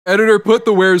Editor, put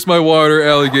the "Where's My Water"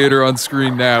 alligator on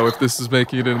screen now if this is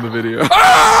making it in the video. Wait,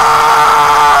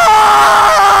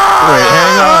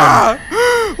 hang on.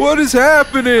 What is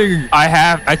happening?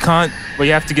 I can't. We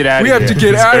have to get out of here. We have to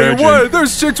get out of here. What?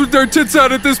 There's chicks with their tits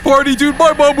out at this party, dude.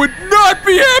 My mom would not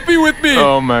be happy with me.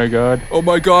 Oh my god. Oh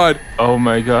my god. Oh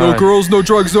my god. No girls, no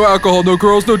drugs, no alcohol. No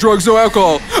girls, no drugs, no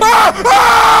alcohol.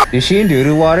 Is she in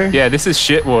doo-doo water? Yeah, this is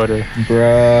shit water.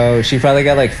 Bro, she probably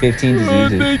got like 15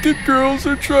 diseases. Naked girls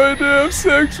are trying to have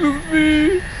sex with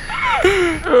me.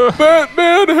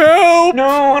 Batman, help!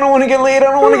 No, I don't want to get laid.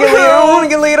 I don't want to get laid. I don't want to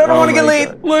get laid. I don't want to get laid.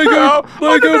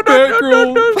 Lego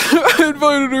Batgirl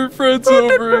invited her friends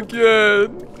over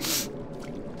again.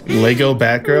 Lego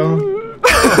Batgirl?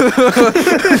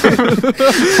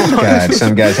 God,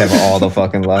 some guys have all the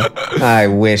fucking luck. I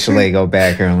wish Lego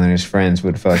Batgirl and his friends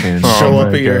would fucking show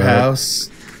up at your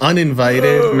house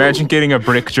uninvited. Imagine getting a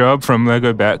brick job from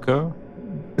Lego Batgirl.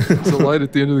 There's a light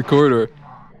at the end of the corridor.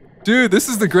 Dude, this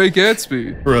is the Great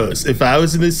Gatsby. Bros, if I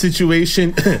was in this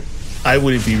situation, I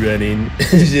wouldn't be running.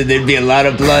 There'd be a lot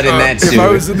of blood in that suit. If I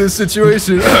was in this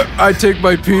situation, I'd take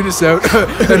my penis out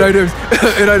and I'd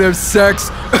have sex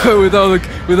with all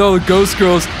the ghost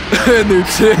girls and their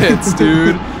tits,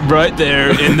 dude. Right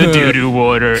there in the doo-doo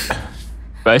water.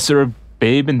 If I saw a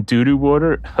babe in doo-doo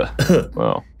water,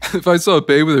 well. If I saw a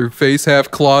babe with her face half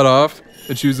clawed off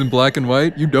and she was in black and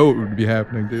white, you know what would be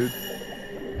happening, dude.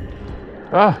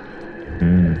 Ah.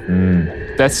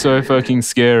 That's so fucking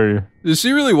scary. Does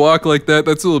she really walk like that?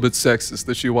 That's a little bit sexist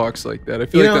that she walks like that. I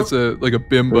feel like that's like a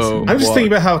bimbo. I'm just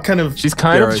thinking about how kind of... She's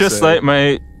kind of just like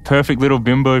my perfect little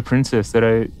bimbo princess that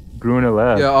I grew in a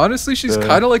lab. Yeah, honestly, she's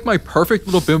kind of like my perfect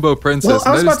little bimbo princess. Well,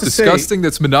 I was and that about is to disgusting.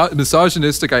 That's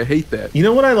misogynistic. I hate that. You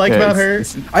know what I like about her?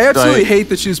 I absolutely hate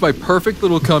that she's my perfect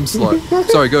little cum slut.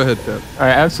 Sorry, go ahead, Pep. I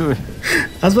absolutely...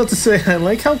 I was about to say, I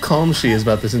like how calm she is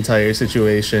about this entire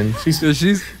situation.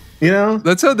 She's you know,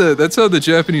 that's how the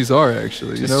Japanese are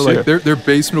actually. You know, like their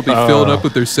basement will be filled up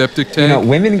with their septic tank. You know,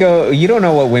 women go. You don't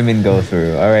know what women go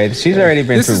through. All right, she's already been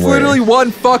through. This is literally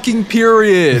one fucking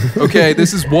period. Okay,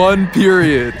 this is one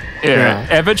period. Yeah.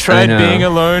 Ever tried being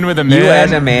alone with a man? You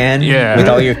as a man, with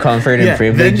all your comfort and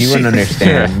privilege, you wouldn't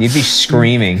understand. You'd be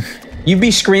screaming. You'd be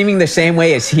screaming the same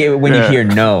way as when you hear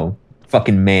no.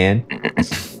 Fucking man.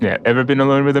 Yeah. Ever been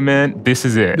alone with a man? This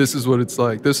is it. This is what it's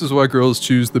like. This is why girls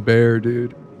choose the bear,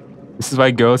 dude. This is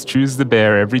why girls choose the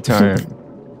bear every time.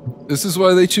 This is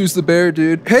why they choose the bear,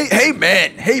 dude. Hey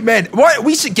man! Why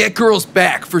we should get girls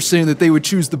back for saying that they would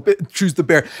choose the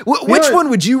bear. Which one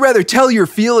would you rather tell your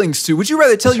feelings to? Would you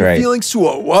rather tell your feelings to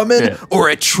a woman or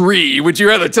a tree? Would you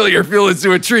rather tell your feelings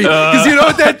to a tree? Because you know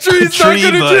what that tree's not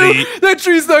gonna do? That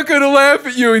tree's not gonna laugh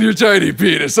at you and your tiny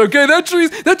penis. Okay, that tree's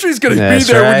gonna be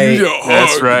there when you need a hug.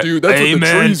 That's right, dude. That's what the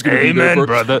tree's gonna be there for,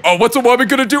 brother. Oh, what's a woman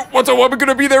gonna do? What's a woman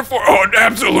gonna be there for? Oh,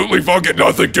 absolutely fucking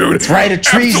nothing, dude. That's right. A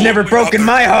tree's never broken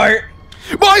my heart.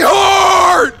 My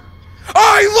heart!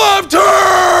 I loved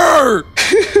her!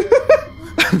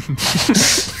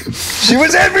 She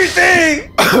was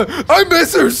everything! I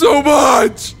miss her so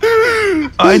much!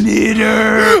 I need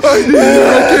her! I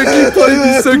can't keep playing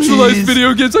these sexualized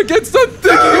video games. I can't stop thinking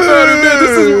about it, man.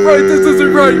 This isn't right. This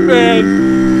isn't right,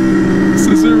 man. This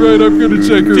isn't right. I'm gonna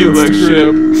check her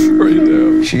Instagram right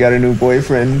now. She got a new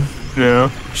boyfriend. Yeah.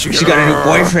 She got a new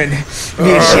boyfriend. Her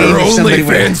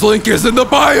OnlyFans link is in the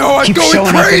bio. I'm going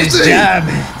crazy.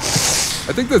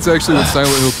 I think that's actually what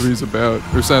Silent Hill 3 is about,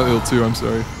 or Silent Hill 2. I'm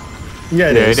sorry.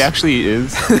 Yeah, it actually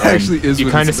is. It actually is. You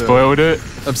kind of spoiled it.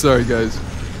 I'm sorry, guys.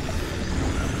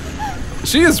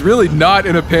 She is really not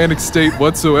in a panic state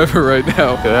whatsoever right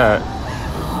now.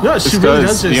 Yeah. No, she really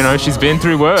does. You know, she's been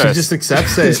through worse. She just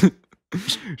accepts it.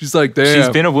 She's like, damn. She's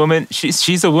been a woman.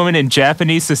 She's a woman in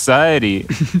Japanese society.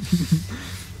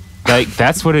 Like,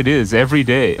 that's what it is every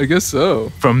day. I guess so.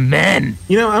 From men.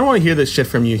 You know, I don't want to hear this shit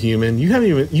from you, human.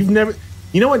 You've never.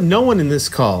 You know what? No one in this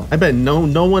call. I bet no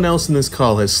one else in this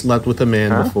call has slept with a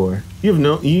man before. You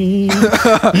have you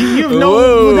have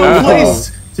no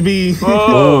place to be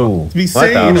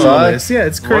saying all this. Yeah,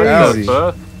 it's crazy.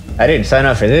 I didn't sign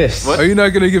up for this. What? Are you not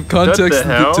going to give context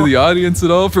to the audience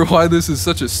at all for why this is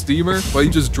such a steamer? Why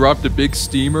you just dropped a big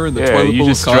steamer in the toilet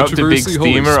bowl of controversy? You just dropped a big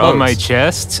steamer on my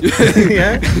chest?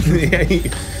 Yeah.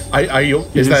 Are you?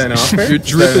 Is that an offer? You're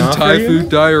dripping Thai food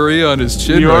diarrhea on his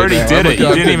chin. You already did it. You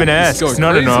didn't even ask. It's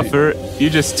not an offer. You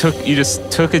just took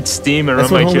a steamer on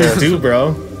my chest. That's what homies do,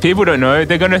 bro. People don't know.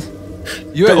 They're gonna.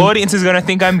 The audience is gonna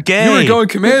think I'm gay. You were going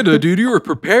commando, dude. You were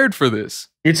prepared for this.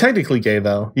 You're technically gay,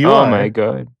 though. Oh my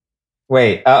god.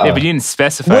 Wait. Yeah, but you didn't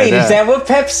specify Wait, is that what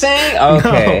Pep's saying?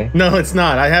 Okay. No, it's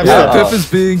not. I have. Pep is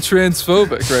being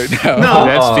transphobic right now. No.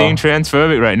 That's being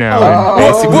transphobic right now.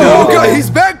 Whoa, God, he's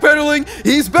backpedaling.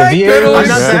 He's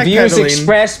backpedaling. The views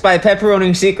expressed by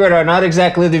Pepperoni Secret are not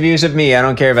exactly the views of me. I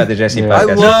don't care about the Jesse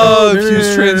podcast. I love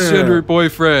his transgender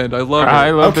boyfriend. I love it.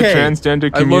 I love the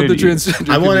transgender community. I love the transgender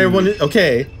I want everyone to,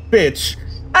 okay, bitch.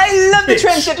 I love the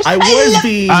transgender. I was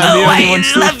being. I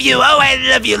love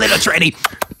you, little tranny.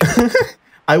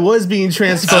 I was being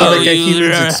transphobic at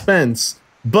humans' expense,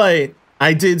 but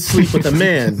I did sleep with a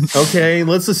man. Okay,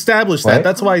 let's establish that.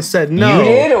 That's why I said no. You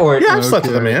did, or yeah, I've slept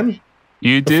with a man.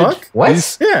 You did? Fuck?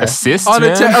 What? Yeah. Assist, on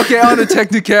man? On a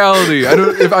technicality. I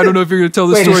don't know if you're gonna tell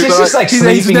the Wait, story, is this but just like he's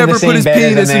sleeping in never the put same his bed as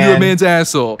a penis into a man? man's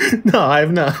asshole. No, I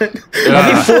have not. Have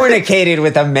you fornicated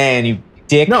with a man, you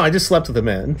dick? No, I just slept with a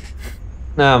man.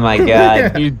 Oh my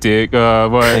god. You dick. What?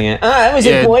 I was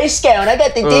a Boy Scout. I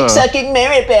got the dick-sucking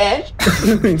merit badge.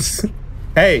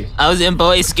 Hey. I was in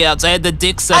Boy Scouts. I had the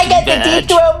dick sucking I got badge. the deep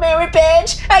throat merit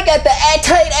badge. I got the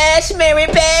tight ass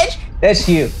merit badge. That's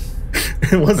you.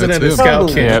 It wasn't That's at a him. scout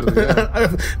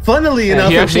camp. Funnily enough,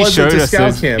 He it actually wasn't showed a us scout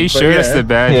his, camp. He showed us the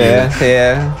badge.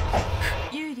 Yeah.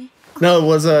 No, it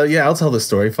was I'll tell the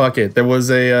story. Fuck it. There was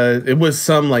it was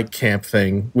some like camp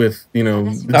thing with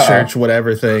the church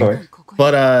whatever thing.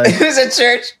 But It was a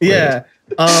church. yeah.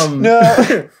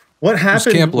 No. What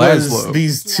happened Camp was Laszlo.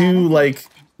 these two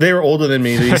they were older than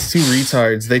me. These two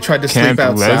retards. They tried to Camp sleep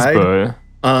outside.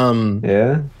 Lesbo.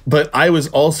 Yeah. But I was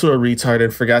also a retard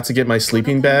and forgot to get my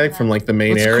sleeping bag from like the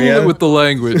main Let's area. cool it with the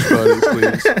language, buddy,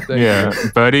 please. Thank Yeah,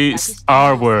 you. buddy.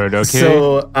 R word, okay?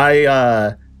 So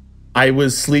I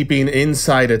was sleeping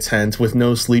inside a tent with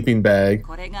no sleeping bag,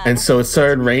 and so it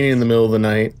started raining in the middle of the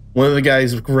night. One of the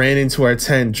guys ran into our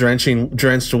tent,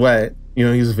 drenched wet. He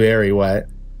was very wet.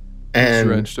 And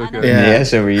Drenched, okay. Yeah,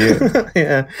 so were you.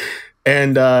 yeah.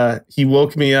 And he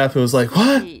woke me up and was like,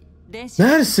 "What,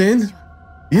 Madison?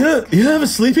 You have a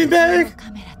sleeping bag?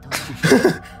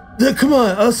 Come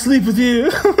on, I'll sleep with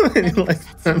you."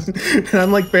 and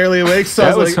I'm like barely awake, so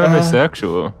that I was was like,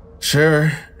 homosexual.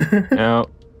 "Sure." Yeah.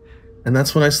 And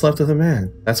that's when I slept with a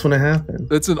man. That's when it happened.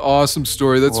 That's an awesome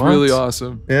story. That's What? really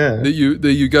awesome. Yeah. That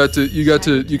you got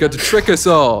to trick us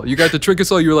all. You got to trick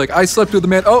us all. You were like, I slept with a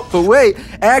man. Oh, but wait,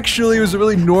 actually, it was a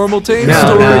really normal, tame story.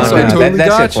 So I totally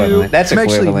that's got you. That's I'm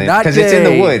actually equivalent not because it's in the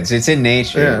gay. woods. It's in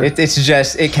nature.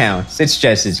 Yeah. It counts. It's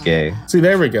just as gay. See,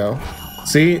 there we go.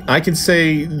 See, I can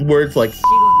say words like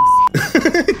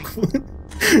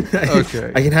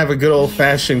Okay. I can have a good old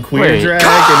fashioned queer Wait. drag,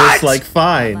 and it's like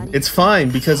fine. It's fine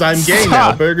because I'm gay now.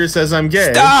 Stop. Burger says I'm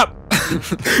gay. Stop!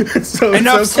 So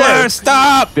Enough it's okay. slurs!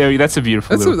 Stop! There, that's a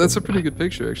beautiful. That's a pretty good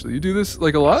picture, actually. You do this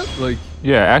like a lot. Like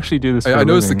Yeah, actually do this. For I a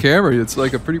noticed the living. camera. It's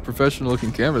like a pretty professional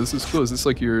looking camera. This is cool. Is this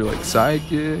like your like side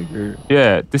gig or?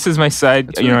 Yeah, this is my side.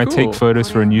 That's I really take cool. photos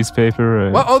for a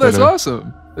newspaper. Wow, oh, that's sort of-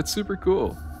 awesome. That's super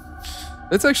cool.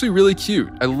 That's actually really cute.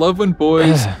 I love when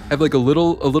boys have like a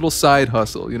little side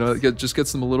hustle. It just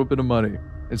gets them a little bit of money.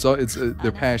 It's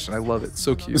their passion. I love it.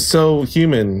 So cute. So,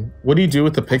 human, what do you do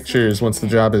with the pictures once the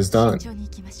job is done?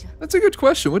 That's a good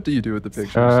question. What do you do with the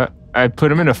pictures? I put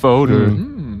them in a folder.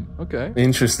 Okay.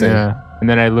 Interesting. Yeah, and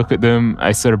then I look at them.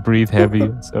 I sort of breathe heavy.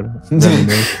 Sort of.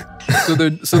 reminisce. So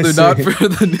they're not for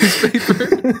the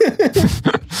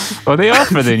newspaper. Well, they are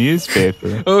for the newspaper.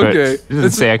 Okay. But it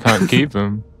doesn't say I can't keep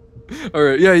them. All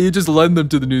right. Yeah, you just lend them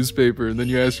to the newspaper and then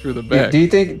you ask for them back. Do you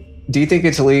think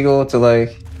it's legal to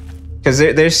like? Because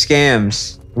there's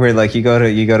scams where like you go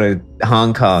to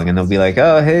Hong Kong and they'll be like,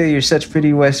 oh hey, you're such a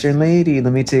pretty Western lady.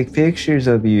 Let me take pictures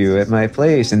of you at my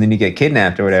place, and then you get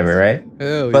kidnapped or whatever, right?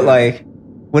 Hell But yeah. like,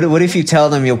 what if you tell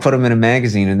them you'll put them in a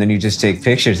magazine and then you just take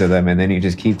pictures of them and then you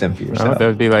just keep them for Oh, yourself? that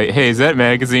would be like, hey, is that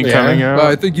magazine Yeah. coming out? Wow,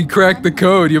 I think you cracked the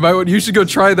code. You should go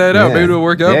try that out. Maybe it'll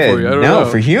work out Yeah, for you. I don't know. No,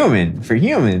 for human.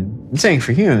 I'm saying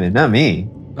for human, not me.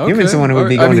 Human's the one who would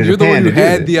be All right. going I mean, to you're the one Japan who to do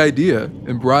had this. the idea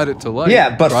and brought it to life.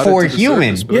 Yeah, but Brought it for to the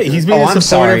human. surface, but Yeah, okay. he's being a I'm supportive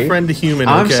sorry. friend to human.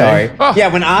 I'm okay? sorry. Oh, Yeah,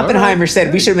 when Oppenheimer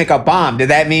said we should make a bomb, did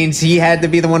that mean he had to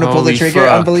be the one to pull the Holy trigger?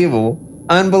 fuck.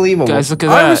 Unbelievable. Guys, look at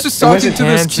that. I was just It talking wasn't to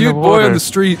this hands in cute the boy on water. the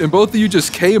street, and both of you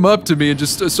just came up to me and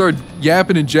just started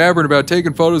yapping and jabbering about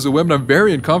taking photos of women. I'm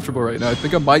very uncomfortable right now. I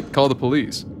think I might call the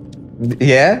police.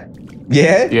 Yeah?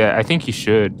 Yeah? Yeah, I think you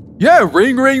should. Yeah,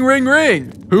 ring, ring, ring,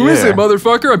 ring. Who is Yeah. it,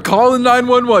 motherfucker? I'm calling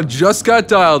 911. Just got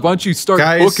dialed. Why don't you start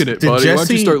Guys, booking it, buddy? Why don't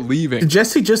you start leaving? Did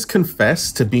Jesse just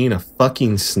confess to being a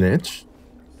fucking snitch?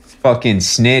 Fucking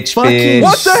snitch, Fucking bitch.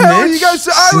 What the hell, you Snitch? guys?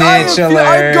 Snitch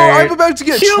alert. I'm about to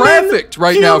get Human, trafficked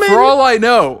right now. For human. all I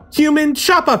know, Human,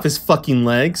 chop off his fucking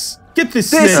legs. Get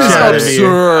this this snitch is out of here.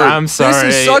 absurd. I'm sorry.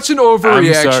 This is such an I'm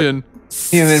overreaction.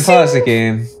 Human, pause the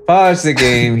game. Pause the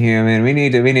game, human. We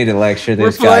need to lecture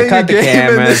this guy. Cut the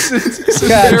cameras.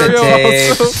 Cut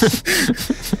the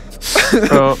tape.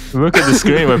 Bro, look at the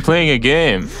screen. We're playing a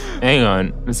game. Hang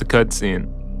on. There's a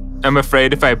cutscene. I'm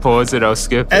afraid if I pause it, I'll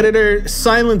skip it. Editor,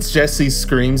 silence Jesse's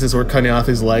screams as we're cutting off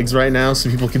his legs right now so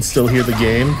people can still hear the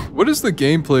game. What is the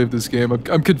gameplay of this game?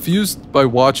 I'm confused by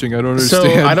watching. I don't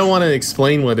understand. So I don't want to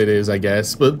explain what it is, I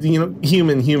guess. But, you know,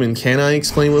 human, can I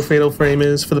explain what Fatal Frame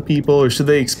is for the people? Or should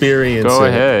they experience it? Go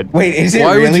ahead. Wait, is it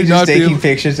Why would really you just not be taking able-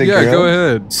 pictures of Yeah, girls? go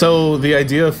ahead. So the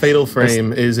idea of Fatal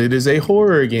Frame is it is a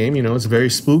horror game. You know, it's a very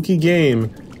spooky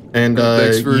game. And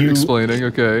Thanks for explaining.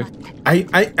 Okay.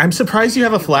 I'm surprised you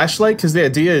have a flashlight because the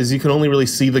idea is you can only really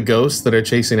see the ghosts that are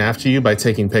chasing after you by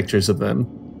taking pictures of them.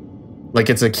 Like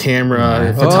it's a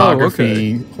camera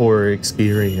photography horror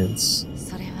experience.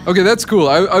 Okay, that's cool.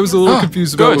 I was a little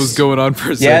confused about what was going on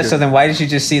for a second. Yeah, so then why did you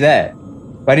just see that?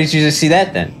 Why did you just see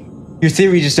that then? Your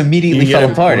theory just immediately You get fell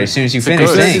a apart point. as soon as you It's a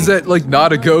finished ghost. saying. Is that like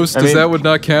not a ghost? Does mean- that would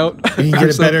not count? You Or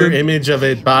get a better something? image of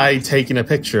it by taking a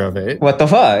picture of it. What the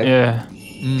fuck? Yeah.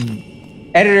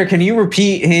 Editor, can you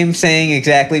repeat him saying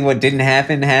exactly what didn't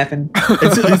happen?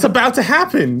 It's about to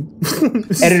happen.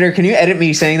 Editor, can you edit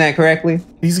me saying that correctly?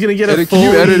 He's gonna get a Can full.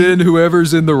 you edit in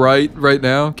whoever's in the right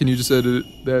now? Can you just edit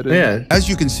that in? Yeah. As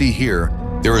you can see here,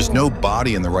 there is no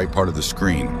body in the right part of the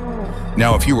screen.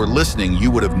 Now, if you were listening,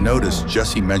 you would have noticed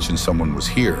Jesse mentioned someone was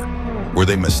here. Were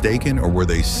they mistaken or were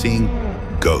they seeing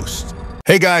ghosts?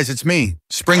 Hey guys, it's me,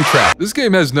 Springtrap. This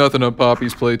game has nothing on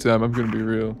Poppy's playtime. I'm gonna be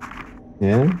real.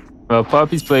 Yeah. Well,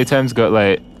 Poppy's Playtime's got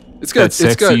like It's got that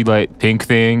sexy like pink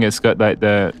thing. It's got like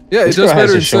that. Yeah, it This does girl has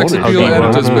better a in sex shoulder. appeal and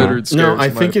it does Mhm. better in scares. No, I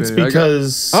in my think it's opinion.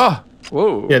 because.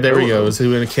 Whoa. Yeah, there we go. It's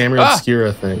in a camera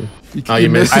obscura thing. Oh, you you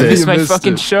missed missed I it. it. missed my missed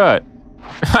fucking it. shot.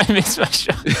 I missed my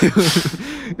shot.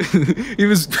 He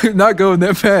was not going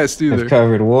that fast either. I've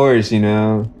covered wars, you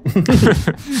know.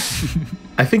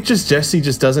 I think Jesse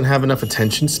just doesn't have enough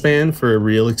attention span for a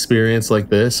real experience like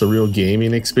this, a real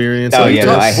gaming experience. Oh, like yeah,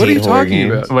 this. no, I What are you hate horror talking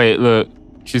games. about? Wait, look.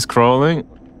 She's crawling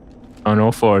on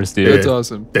all fours, dude. That's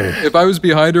awesome. If I was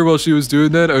behind her while she was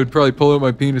doing that, I would probably pull out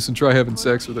my penis and try having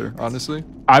sex with her, honestly.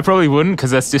 I probably wouldn't because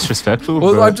that's disrespectful.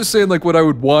 Well, but I'm just saying like what I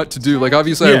would want to do. Like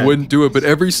obviously Yeah. I wouldn't do it, but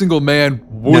every single man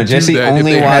would No, Jesse do that if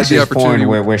only they had the watches opportunity.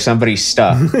 porn where somebody's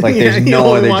stuck. Like Yeah, there's he no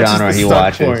only other watches genre the he stuck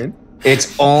watches. porn.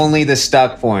 It's only the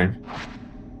stuck porn.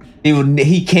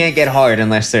 He can't get hard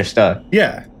unless they're stuck.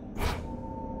 Yeah.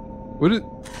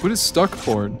 What is stuck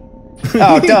porn?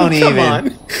 Oh, don't Come even.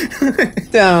 on.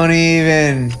 Don't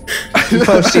even. You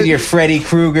posted your Freddy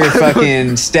Krueger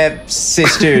fucking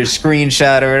stepsister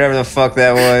screenshot or whatever the fuck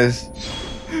that was.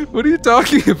 What are you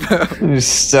talking about? You're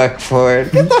stuck for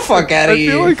it. Get the fuck out I of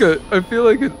here. feel like a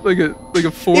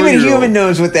 4-year-old. Even human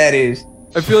knows what that is.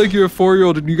 I feel like you're a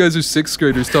 4-year-old and you guys are 6th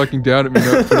graders talking down at me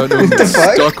for not knowing what the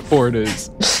fuck? stuck porn is.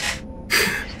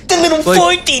 The little Like-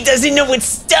 40 doesn't know what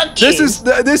stuck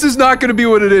This is not going to be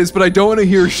what it is, but I don't want to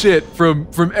hear shit from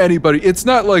anybody. It's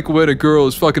not like when a girl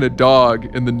is fucking a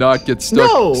dog and the knot gets stuck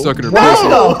in her pussy.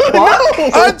 No.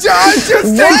 I'm just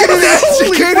taking an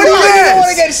educated What do you mean you don't want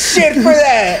to guess. get shit for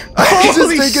that? I'm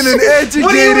just taking an educated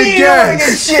What do you mean you don't want to get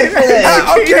guess. shit for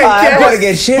that? Okay, I want to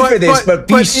get shit for this, but would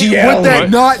bestiality. that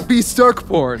not be stuck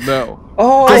porn, though?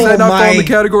 Oh Does that not fall in my the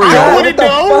category God, of- I what wouldn't the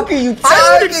know. fuck are you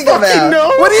I wouldn't talking fucking about? know.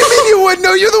 What do you mean you wouldn't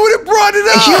know? You're the one who brought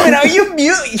it up. Human, are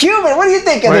you human? What do you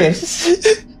think of Wait.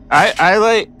 this? I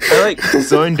like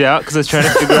zoned out because I was trying to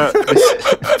figure out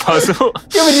this puzzle.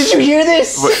 Human, did you hear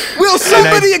this? Will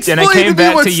somebody and I explain came to me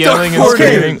back what to stuck yelling and porn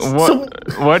screaming.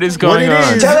 is? What is going it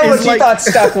on? is- Tell them what It's you like- thought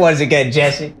stuck was again,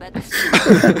 Jesse.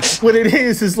 What it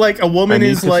is like a woman I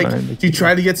need is to like, find the you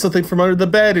try to get something from under the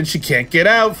bed and she can't get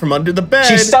out from under the bed.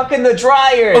 She's stuck in the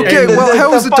dryer. Okay, And the- well, the- how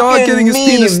the is a dog fucking getting his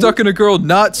penis meme. stuck in a girl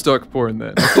not stuck porn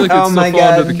then? I feel like Oh it's my still fall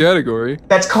under God. the category.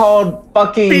 That's called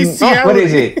fucking. Bestiality. What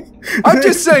is it? I'm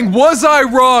just saying, was I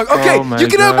wrong? Okay, Oh my you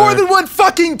can have more God. than one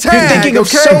fucking tag, You're thinking of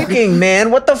okay? soaking,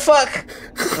 man. What the fuck?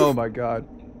 Oh my God.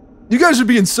 You guys are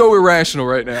being so irrational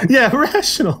right now. Yeah,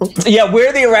 rational. Yeah,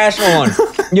 we're the irrational one.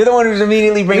 You're the one who's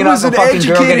immediately It bringing up was a an fucking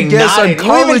girl educated getting guess. I'm knotted.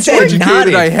 You even college said educated.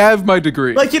 knotted. I have my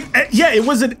degree. Like it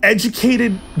was an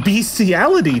educated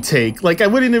bestiality take. Like I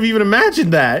wouldn't have even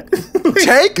imagined that.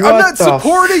 Take? I'm What not the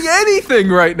supporting anything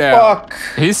right now. Fuck.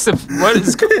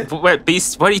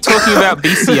 What are you talking about?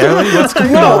 Bestiality? What's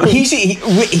going No, on? he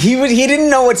didn't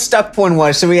know what stuck porn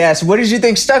was, so we asked, "What did you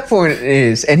think stuck porn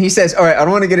is?" And he says, "All right, I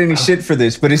don't want to get any shit for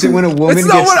this, but is it when a woman That's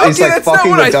not gets what, is okay, like that's not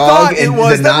fucking what a I dog thought it and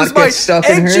was. the That was knot my gets stuck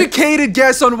in her?" educated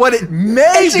guess on what it may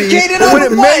Educated be, on what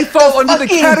it may what? fall The under the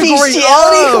fucking category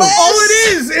bestiality of. class? All it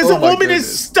is Oh a my woman goodness.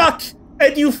 is stuck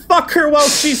and you fuck her while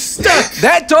she's stuck.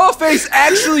 That doll face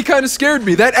actually kind of scared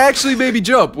me. That actually made me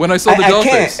jump when I saw the doll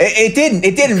face. It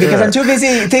didn't because I'm too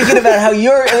busy thinking about how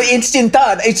your instant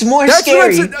thought. It's more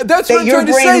scary. That's what I'm trying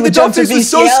to say. The doll face was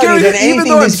so scary that even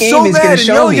though I'm so mad and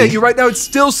yelling at you right now, it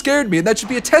still scared me, and that should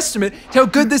be a testament to how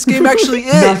good this game actually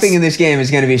is. Nothing in this game is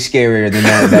going to be scarier than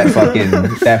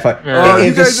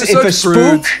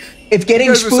If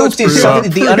getting spooked is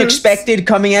something, the unexpected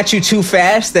coming at you too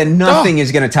fast, then nothing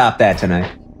is gonna top that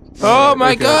tonight. Oh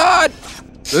my God!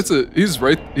 He's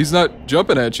right. He's not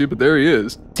jumping at you, but there he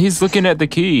is. He's looking at the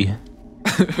key,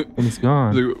 and he's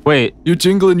gone. Wait, you're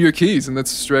jingling your keys, and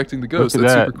that's distracting the ghost.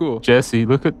 That's super cool. Jesse,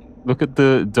 look at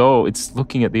the doll. It's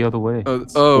looking at the other way.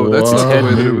 That's not the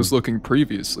way that it was looking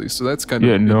previously. So that's kind of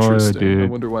interesting. Dude. I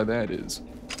wonder why that is.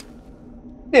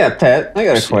 Yeah, Pat, I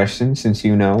got a question since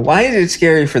you know. Why is it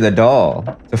scary for the doll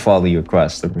to follow you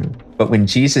across the room? But when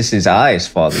Jesus' eyes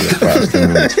follow you across the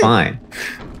room, it's fine.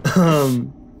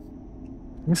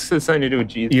 This has something to do with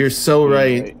Jesus. You're so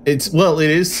right. It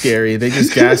is scary. They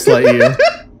just gaslight you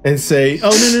and say,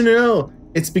 oh, no.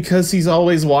 It's because he's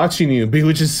always watching you,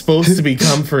 which is supposed to be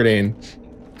comforting.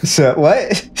 So,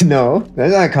 what? No,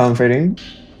 that's not comforting.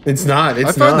 It's not. I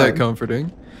find that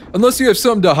comforting. Unless you have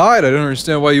something to hide, I don't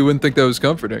understand why you wouldn't think that was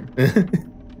comforting.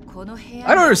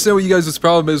 I don't understand what you guys'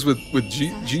 problem is with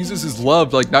Jesus'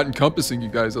 love, like not encompassing you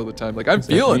guys all the time. Like I'm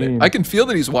feeling it. I can feel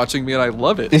that he's watching me, and I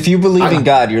love it. If you believe in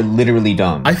God, you're literally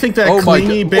dumb. I think that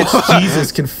clingy bitch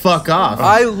Jesus can fuck off.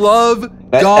 I love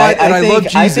God and I love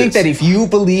Jesus. I think that if you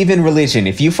believe in religion,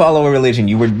 if you follow a religion,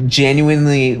 you were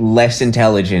genuinely less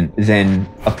intelligent than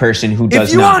a person who does not.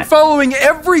 If you aren't following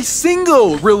every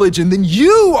single religion, then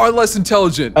you are less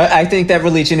intelligent. I think that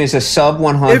religion is a sub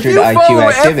 100 IQ activity. If you follow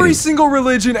every single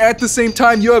religion at the same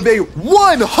time, you have a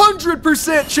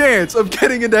 100% chance of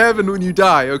getting into heaven when you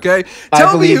die, okay?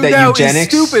 Tell me who now is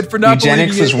stupid for not believing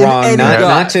eugenics was in wrong, any God.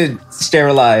 not to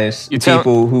sterilize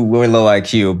people who were low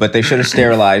IQ, but they should have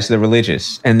sterilized the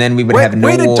religious, and then we would have no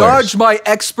wars. Way to dodge my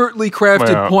expertly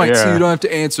crafted point, so you don't have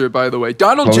to answer it, by the way.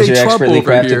 Donald J. Trump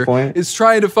over here is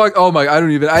trying to fuck... Oh my... I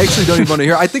actually don't even want to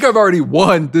hear. I think I've already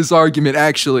won this argument,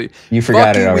 actually. You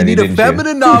forgot it already, we need a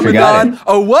feminine nomenon.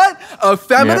 A what? A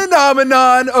feminine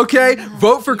nomenon, okay?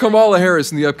 Vote for Kamala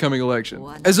Harris in the upcoming election.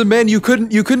 As a man, you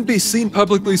couldn't be seen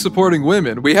publicly supporting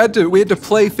women. We had to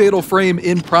play Fatal Frame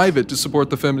in private to support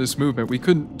the feminist movement. We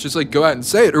couldn't just like go out and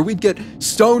say it, or we'd get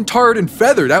stone tarred and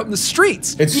feathered out in the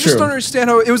streets. It's you true. Just don't understand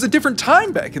how it was a different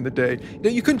time back in the day.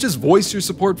 You couldn't just voice your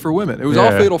support for women. It was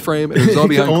all Fatal Frame, and it was all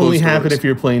behind closed doors. It can only happen if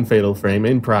you're playing Fatal Frame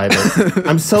in private.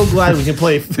 I'm so glad we can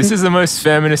play. This is the most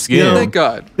feminist game. You know, thank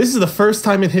God. This is the first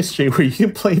time in history where you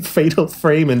can play Fatal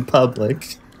Frame in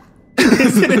public.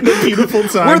 Isn't it a beautiful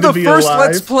time We're the to be first alive?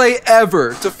 Let's Play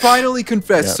ever to finally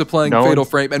confess to playing Fatal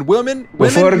Frame. And women,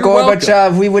 before you're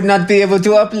Gorbachev, we would not be able to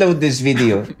upload this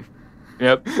video.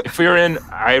 Yep. If we were in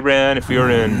Iran, if we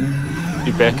were in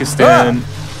Uzbekistan.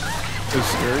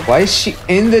 Why is she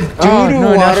in the doo-doo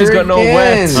no, water now she's got no again?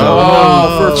 wet.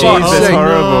 for fuck's Jesus, sake.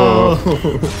 horrible.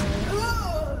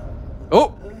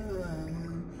 Oh.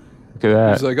 Look at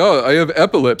that. He's like, oh, I have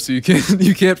epilepsy. You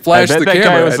can't flash the that camera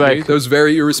guy was at like, me. That was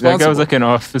very irresponsible. That guy was like an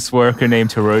office worker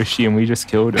named Hiroshi, and we just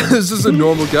killed him. This is a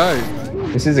normal guy.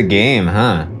 This is a game,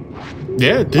 huh?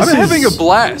 Yeah, this I'm having a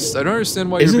blast. I don't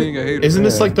understand why you're being a hater. Isn't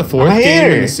this like the fourth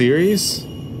game in the series?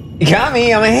 You got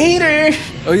me. I'm a hater.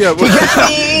 Oh yeah. You got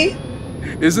me.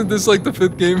 Isn't this like the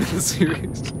 5th game in the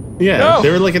series? Yeah,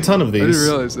 there were like a ton of these. I didn't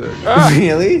realize that.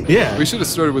 Really? Yeah. We should have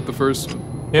started with the first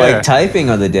one. Yeah. Like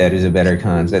typing on the dead is a better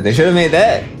concept. They should have made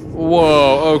that.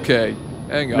 Whoa. Okay.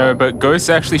 Hang on. No, but ghosts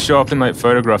actually show up in like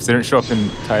photographs. They don't show up in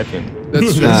typing.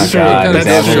 That's true. Oh, It God, kind of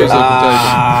that's shows true. up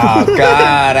in typing. Oh,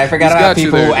 God. I forgot He's about got you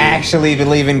people there, who dude. actually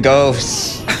believe in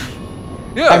ghosts.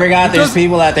 Yeah. I forgot there's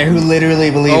people out there who literally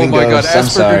believe in ghosts. Oh my God, I'm Asperger,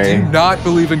 sorry. do you not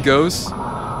believe in ghosts?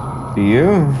 Do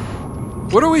you?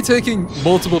 What are we taking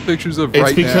multiple pictures of right now?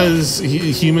 It's because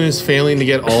human is failing to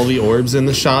get all the orbs in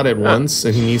the shot at once,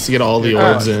 and he needs to get all the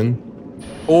orbs in.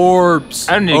 Orbs.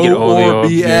 I don't need to get all the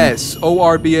orbs in.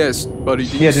 O-R-B-S, buddy.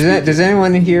 Yeah, does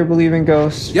anyone here believe in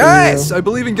ghosts? Yes, I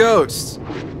believe in ghosts.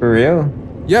 For real?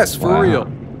 Yes, for Wow.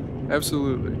 real.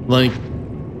 Absolutely. Like,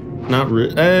 not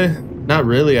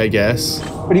really, I guess.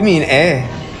 What do you mean, eh?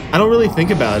 I don't really think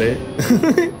about it.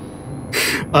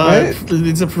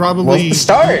 It's a probably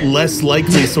less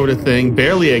likely sort of thing.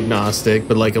 Barely agnostic,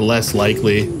 but like a less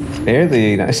likely.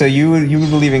 Barely. So you would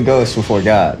believe in ghosts before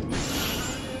God?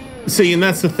 See, and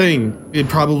that's the thing.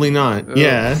 Probably not.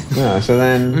 Yeah. No, so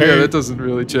then... Yeah, that doesn't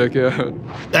really check out.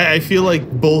 I feel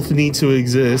like both need to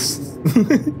exist.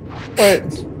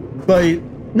 What? But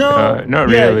no, not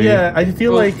really. Yeah, I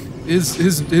feel like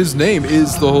his name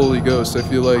is the Holy Ghost. I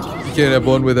feel like you can't have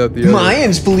one without the other.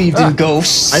 Mayans believed in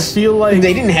ghosts. I feel like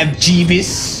they didn't have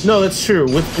Jeebus. No, that's true.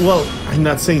 Well, I'm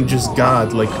not saying just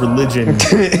God, like religion.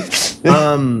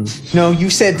 No, you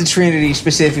said the Trinity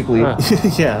specifically.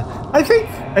 Yeah,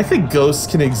 I think ghosts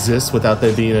can exist without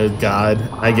there being a god.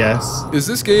 I guess. Is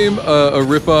this game a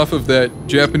ripoff of that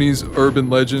Japanese urban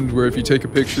legend where if you take a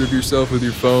picture of yourself with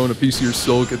your phone, a piece of your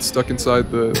soul gets stuck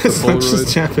inside the It's not Polaroid?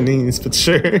 just Japanese, but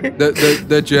sure.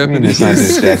 That Japanese. It's not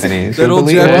just Japanese. That old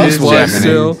Believe it Japanese is wives' Japanese.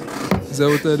 tale. Is that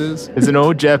what that is? It's an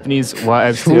old Japanese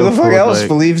wives' Who tale. the fuck called, else like,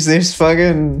 believes this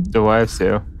fucking the wives'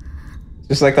 tale?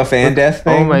 just like a fan death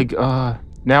thing? Oh my god!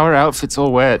 Now her outfit's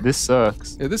all wet. This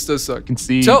sucks. Yeah, this does suck. You can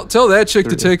see. Tell that chick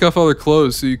to take off all her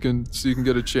clothes so you can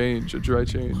get a dry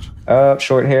change.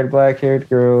 Short-haired, black-haired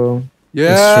girl.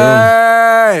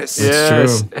 Yes.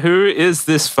 Yes. Who is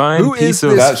this fine Who piece is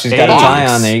of? this Oh, she's got a tie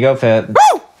on. There you go, Pet.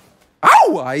 Woo!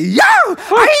 Ow!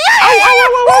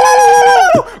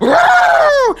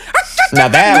 Now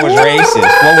that was racist.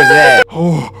 What was that?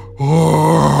 Oh.